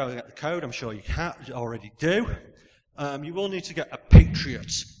it, you can go and get the code. I'm sure you already do. You will need to get a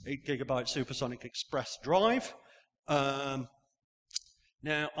Patriot 8GB Supersonic Express drive.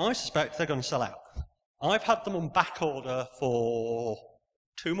 Now, I suspect they're going to sell out. I've had them on back order for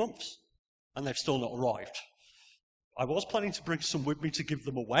 2 months, and they've still not arrived. I was planning to bring some with me to give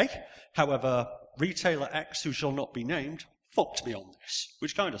them away. However, retailer X, who shall not be named, fucked me on this,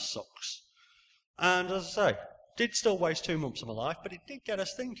 which kind of sucks. And as I say, did still waste 2 months of my life, but it did get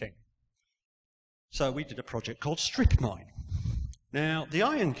us thinking. So we did a project called Strip Mine. Now, the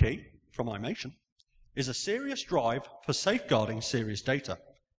iron key from iMation is a serious drive for safeguarding serious data,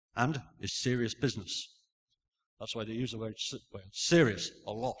 and is serious business. That's why they use the word serious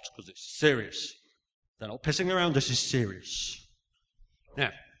a lot, because it's serious. They're not pissing around, this is serious.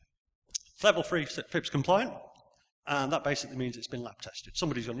 Now, it's level 3 FIPS compliant, and that basically means it's been lab tested.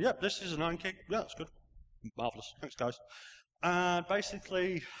 Somebody's going, yep, this is an iron key. Yeah, that's good. Marvellous. Thanks, guys. And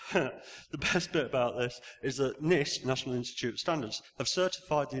basically, the best bit about this is that NIST, National Institute of Standards, have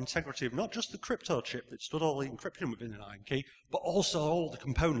certified the integrity of not just the crypto chip that stood all the encryption within an iron key, but also all the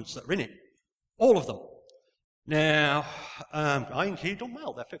components that are in it. All of them. Now, iron key done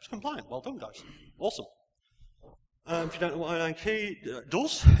well. They're FIPS compliant. Well done, guys. Awesome. If you don't know what an iron key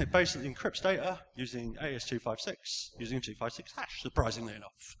does, it basically encrypts data using AES-256, using a 256 hash, surprisingly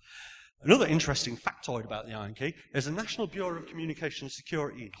enough. Another interesting factoid about the iron key is the National Bureau of Communication and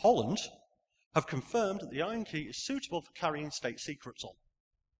Security in Holland have confirmed that the iron key is suitable for carrying state secrets on.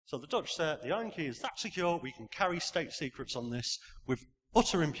 So the Dutch said the iron key is that secure, we can carry state secrets on this with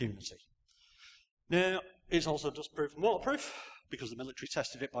utter impunity. Now, it's also dustproof and waterproof, because the military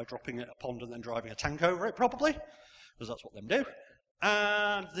tested it by dropping it in a pond and then driving a tank over it, probably, because that's what them do.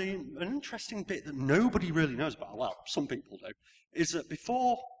 And an interesting bit that nobody really knows about, well, some people do, is that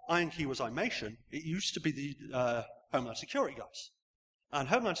before iron key was iMation, it used to be the Homeland Security guys. And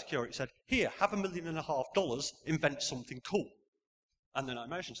Homeland Security said, here, have $1.5 million, invent something cool. And then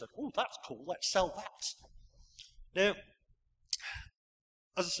iMation said, oh, that's cool, let's sell that. Now,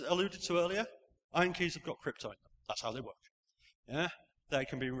 as alluded to earlier, iron keys have got crypto in them. That's how they work. Yeah? They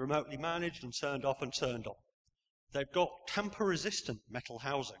can be remotely managed and turned off and turned on. They've got tamper-resistant metal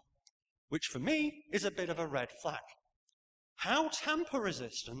housing, which for me is a bit of a red flag. How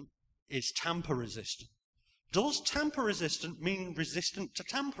tamper-resistant is tamper-resistant? Does tamper-resistant mean resistant to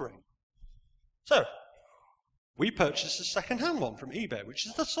tampering? So, we purchased a second-hand one from eBay, which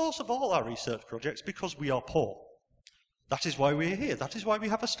is the source of all our research projects because we are poor. That is why we're here. That is why we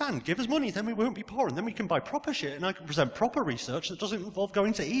have a stand. Give us money, then we won't be poor, and then we can buy proper shit, and I can present proper research that doesn't involve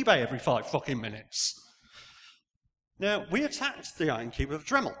going to eBay every 5 fucking minutes. Now, we attacked the iron key with a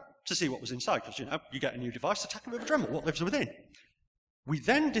Dremel to see what was inside, because, you get a new device, attack it with a Dremel, what lives within. We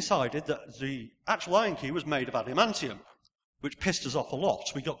then decided that the actual iron key was made of adamantium, which pissed us off a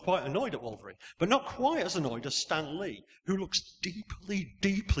lot. We got quite annoyed at Wolverine, but not quite as annoyed as Stan Lee, who looks deeply,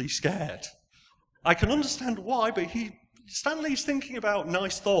 deeply scared. I can understand why, but Stan Lee's thinking about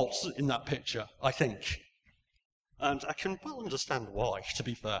nice thoughts in that picture, I think. And I can well understand why, to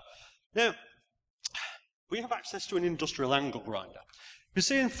be fair. Now, we have access to an industrial angle grinder. You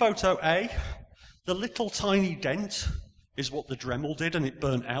see in photo A, the little tiny dent is what the Dremel did, and it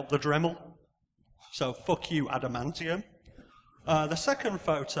burnt out the Dremel. So fuck you, adamantium. The second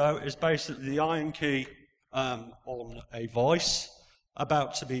photo is basically the iron key on a voice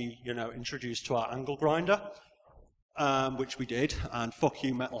about to be, introduced to our angle grinder, which we did, and fuck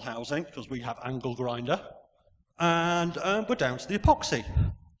you, metal housing, because we have angle grinder. And we're down to the epoxy.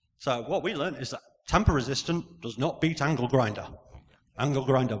 So what we learned is that tamper-resistant does not beat angle grinder. Angle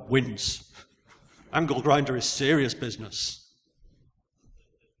grinder wins. Angle grinder is serious business.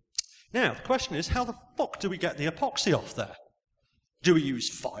 Now, the question is, how the fuck do we get the epoxy off there? Do we use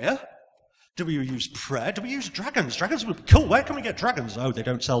fire? Do we use prayer? Do we use dragons? Dragons would be cool. Where can we get dragons? Oh, they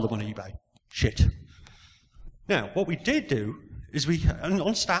don't sell them on eBay. Shit. Now, what we did do is and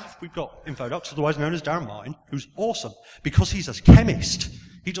on staff, we've got Infodocs, otherwise known as Darren Mine, who's awesome, because he's a chemist.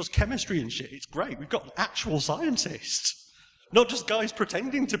 He does chemistry and shit. It's great. We've got actual scientists. Not just guys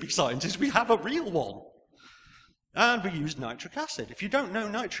pretending to be scientists. We have a real one. And we use nitric acid. If you don't know,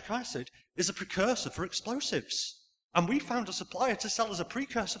 nitric acid is a precursor for explosives. And we found a supplier to sell as a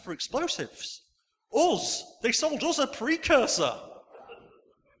precursor for explosives. Us. They sold us a precursor.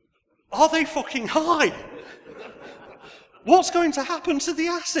 Are they fucking high? What's going to happen to the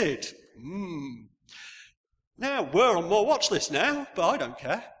acid? Now, we're on more watch list now, but I don't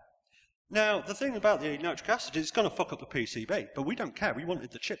care. Now, the thing about the nitric acid is it's going to fuck up the PCB, but we don't care. We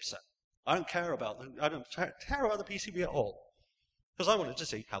wanted the chipset. I don't care about the PCB at all, because I wanted to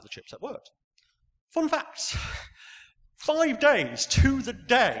see how the chipset worked. Fun facts. 5 days to the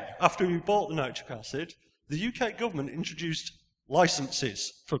day after we bought the nitric acid, the UK government introduced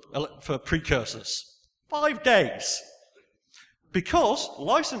licenses for precursors. 5 days. Because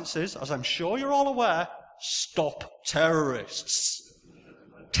licenses, as I'm sure you're all aware, stop terrorists.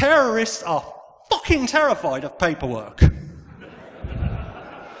 Terrorists are fucking terrified of paperwork.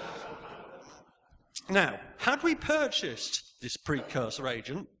 Now, had we purchased this precursor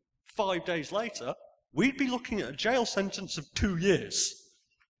agent 5 days later, we'd be looking at a jail sentence of 2 years.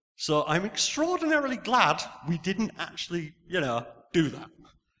 So I'm extraordinarily glad we didn't actually, do that.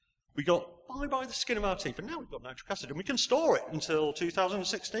 We got by the skin of our teeth, and now we've got nitric acid, and we can store it until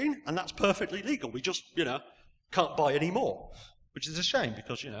 2016, and that's perfectly legal. We just, can't buy any more, which is a shame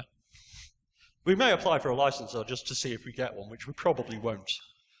because, we may apply for a license though, just to see if we get one, which we probably won't.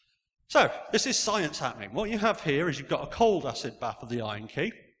 So, this is science happening. What you have here is you've got a cold acid bath of the iron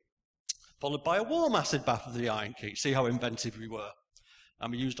key, followed by a warm acid bath of the iron key. See how inventive we were.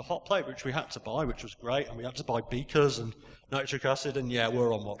 And we used a hot plate, which we had to buy, which was great, and we had to buy beakers and nitric acid, and yeah,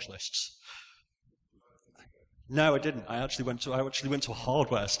 we're on watch lists. No, I didn't. I actually went to a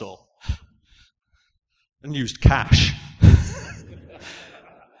hardware store and used cash.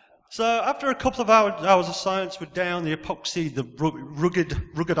 So after a couple of hours of science were down, the epoxy, the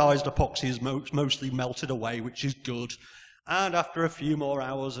ruggedized epoxy is mostly melted away, which is good. And after a few more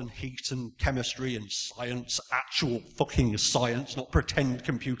hours and heat and chemistry and science, actual fucking science, not pretend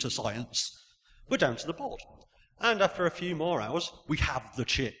computer science, we're down to the board. And after a few more hours, we have the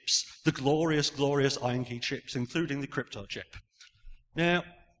chips. The glorious, glorious IronKey chips, including the crypto chip. Now,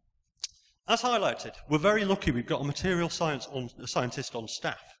 as highlighted, we're very lucky we've got a material scientist on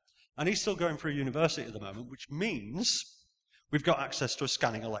staff. And he's still going through university at the moment, which means we've got access to a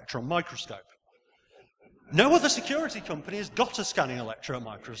scanning electron microscope. No other security company has got a scanning electron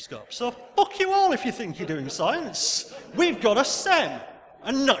microscope, so fuck you all if you think you're doing science. We've got a SEM,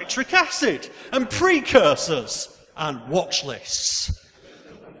 and nitric acid, and precursors, and watch lists.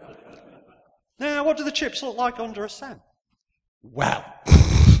 Now, what do the chips look like under a SEM? Well,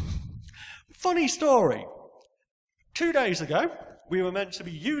 funny story. 2 days ago, we were meant to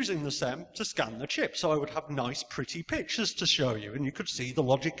be using the SEM to scan the chip, so I would have nice, pretty pictures to show you, and you could see the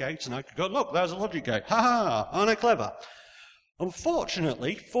logic gates, and I could go, look, there's a logic gate. Ha ha, aren't I clever?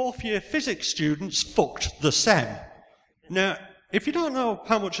 Unfortunately, fourth-year physics students fucked the SEM. Now, if you don't know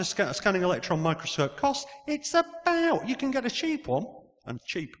how much a scanning electron microscope costs, it's about, you can get a cheap one, and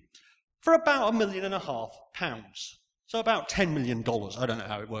cheap, for about £1.5 million. So about $10 million. I don't know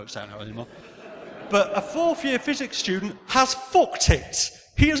how it works out now anymore. But a fourth-year physics student has fucked it.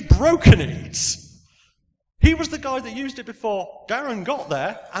 He has broken it. He was the guy that used it before Darren got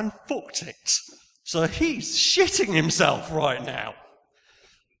there and fucked it. So he's shitting himself right now.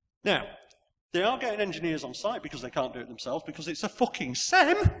 Now, they are getting engineers on site because they can't do it themselves because it's a fucking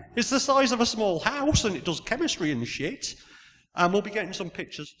SEM. It's the size of a small house and it does chemistry and shit. And we'll be getting some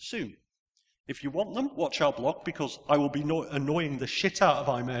pictures soon. If you want them, watch our blog, because I will be annoying the shit out of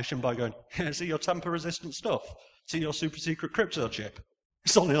iMation by going, yeah, see your tamper-resistant stuff? See your super-secret crypto chip?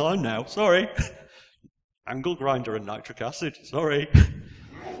 It's on the line now, sorry. Angle grinder and nitric acid, sorry.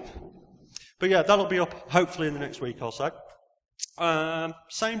 But yeah, that'll be up hopefully in the next week or so.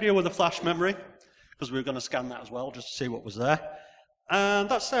 Same deal with the flash memory, because we were going to scan that as well, just to see what was there. And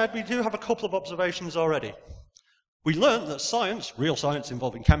that said, we do have a couple of observations already. We learned that science, real science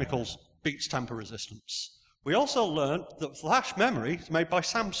involving chemicals, beats tamper resistance. We also learned that flash memory is made by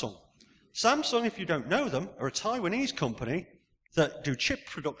Samsung. Samsung, if you don't know them, are a Taiwanese company that do chip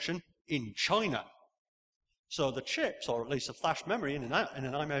production in China. So the chips, or at least the flash memory in an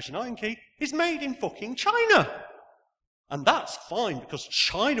iMersion IronKey, is made in fucking China. And that's fine, because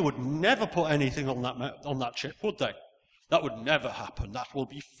China would never put anything on that chip, would they? That would never happen. That will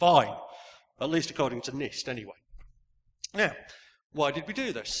be fine. At least according to NIST, anyway. Now, why did we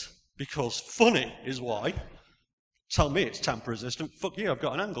do this? Because funny is why. Tell me it's tamper-resistant. Fuck you, I've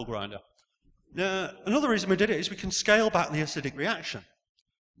got an angle grinder. Now, another reason we did it is we can scale back the acidic reaction.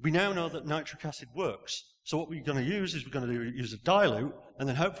 We now know that nitric acid works. So what we're going to use is we're going to use a dilute, and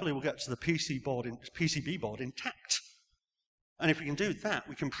then hopefully we'll get to the PCB board intact. And if we can do that,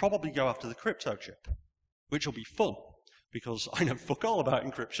 we can probably go after the crypto chip, which will be fun, because I know fuck all about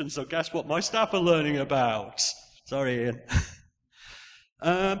encryption, so guess what my staff are learning about? Sorry, Ian.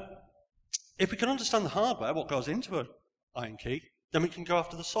 If we can understand the hardware, what goes into an IronKey, then we can go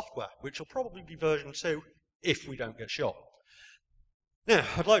after the software, which will probably be version 2 if we don't get shot. Now,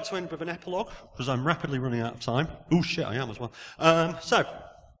 I'd like to end with an epilogue, because I'm rapidly running out of time. Oh shit, I am as well. So,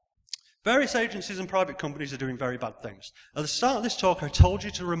 various agencies and private companies are doing very bad things. At the start of this talk, I told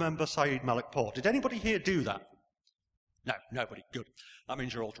you to remember Saeed Malik-Pour. Did anybody here do that? No, nobody. Good. That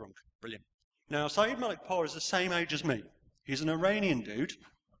means you're all drunk. Brilliant. Now, Saeed Malik-Pour is the same age as me. He's an Iranian dude,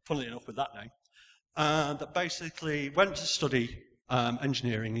 funnily enough with that name, that basically went to study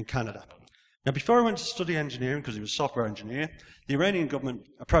engineering in Canada. Now, before he went to study engineering, because he was a software engineer, the Iranian government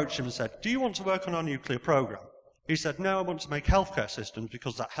approached him and said, do you want to work on our nuclear program? He said, no, I want to make healthcare systems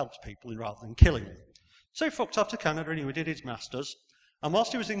because that helps people rather than killing them. So he fucked off to Canada and he did his master's. And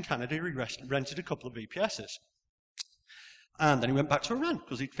whilst he was in Canada, he rented a couple of VPSs. And then he went back to Iran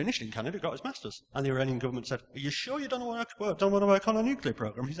because he'd finished in Canada, got his master's. And the Iranian government said, are you sure you don't want to work on a nuclear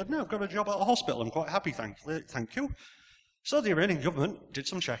program? He said, no, I've got a job at a hospital. I'm quite happy, thank you. So the Iranian government did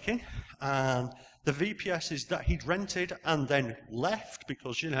some checking, and the VPSs that he'd rented and then left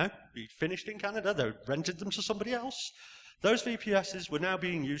because, you know, he'd finished in Canada, they rented them to somebody else, those VPSs were now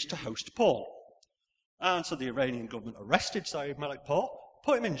being used to host porn. And so the Iranian government arrested Saeed Malik-Pour,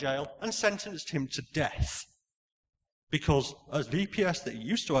 put him in jail, and sentenced him to death. Because a VPS that he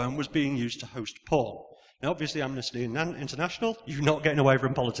used to own was being used to host porn. Now, obviously, Amnesty International, you're not getting away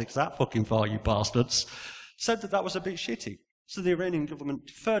from politics that fucking far, you bastards, said that that was a bit shitty. So the Iranian government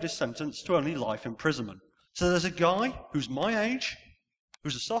deferred his sentence to only life imprisonment. So there's a guy who's my age,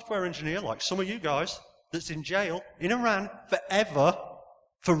 who's a software engineer like some of you guys, that's in jail in Iran forever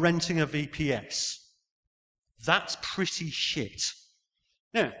for renting a VPS. That's pretty shit.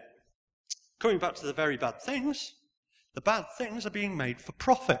 Now, coming back to the very bad things, the bad things are being made for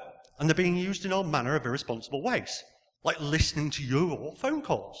profit, and they're being used in all manner of irresponsible ways, like listening to your phone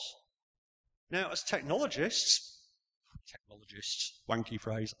calls. Now, as technologists, wanky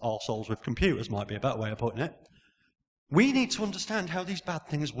phrase, arseholes with computers might be a better way of putting it, we need to understand how these bad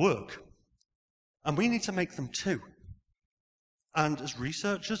things work. And we need to make them too. And as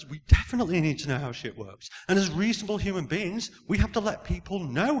researchers, we definitely need to know how shit works. And as reasonable human beings, we have to let people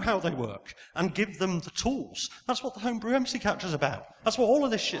know how they work and give them the tools. That's what the homebrew MC Catcher's about. That's what all of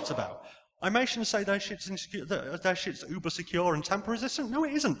this shit's about. I may shouldn't say their shit's uber secure and tamper resistant. No,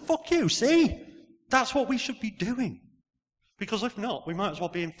 it isn't. Fuck you, see? That's what we should be doing. Because if not, we might as well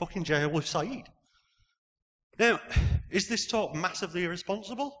be in fucking jail with Saeed. Now, is this talk massively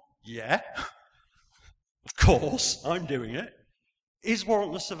irresponsible? Yeah. Of course, I'm doing it. Is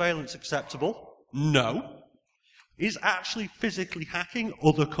warrantless surveillance acceptable? No. Is actually physically hacking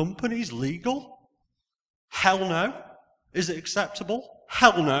other companies legal? Hell no. Is it acceptable?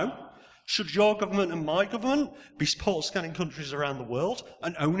 Hell no. Should your government and my government be support scanning countries around the world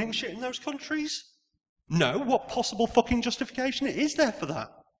and owning shit in those countries? No. What possible fucking justification is there for that?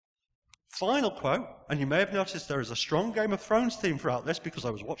 Final quote, and you may have noticed there is a strong Game of Thrones theme throughout this because I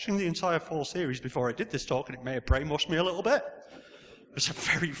was watching the entire 4 series before I did this talk and it may have brainwashed me a little bit. It's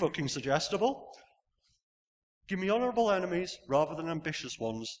very fucking suggestible. Give me honourable enemies rather than ambitious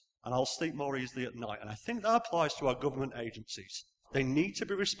ones and I'll sleep more easily at night. And I think that applies to our government agencies. They need to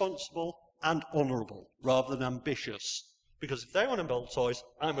be responsible and honourable rather than ambitious. Because if they want to build toys,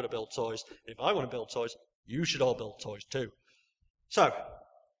 I'm going to build toys. If I want to build toys, you should all build toys too. So,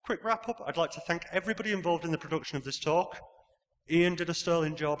 quick wrap up. I'd like to thank everybody involved in the production of this talk. Ian did a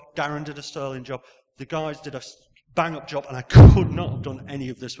sterling job. Darren did a sterling job. The guys did a bang-up job, and I could not have done any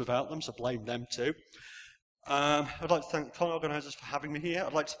of this without them, so blame them too. I'd like to thank the con organisers for having me here.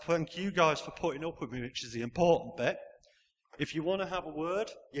 I'd like to thank you guys for putting up with me, which is the important bit. If you want to have a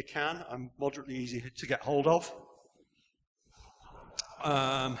word, you can. I'm moderately easy to get hold of.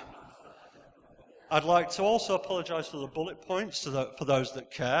 I'd like to also apologise for the bullet points for those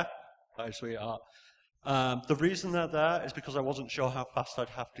that care. Hey, sweetheart. The reason they're there is because I wasn't sure how fast I'd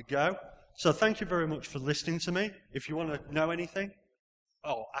have to go. So thank you very much for listening to me. If you want to know anything,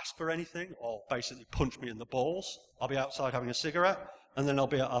 or ask for anything, or basically punch me in the balls, I'll be outside having a cigarette, and then I'll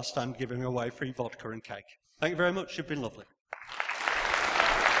be at our stand giving away free vodka and cake. Thank you very much. You've been lovely.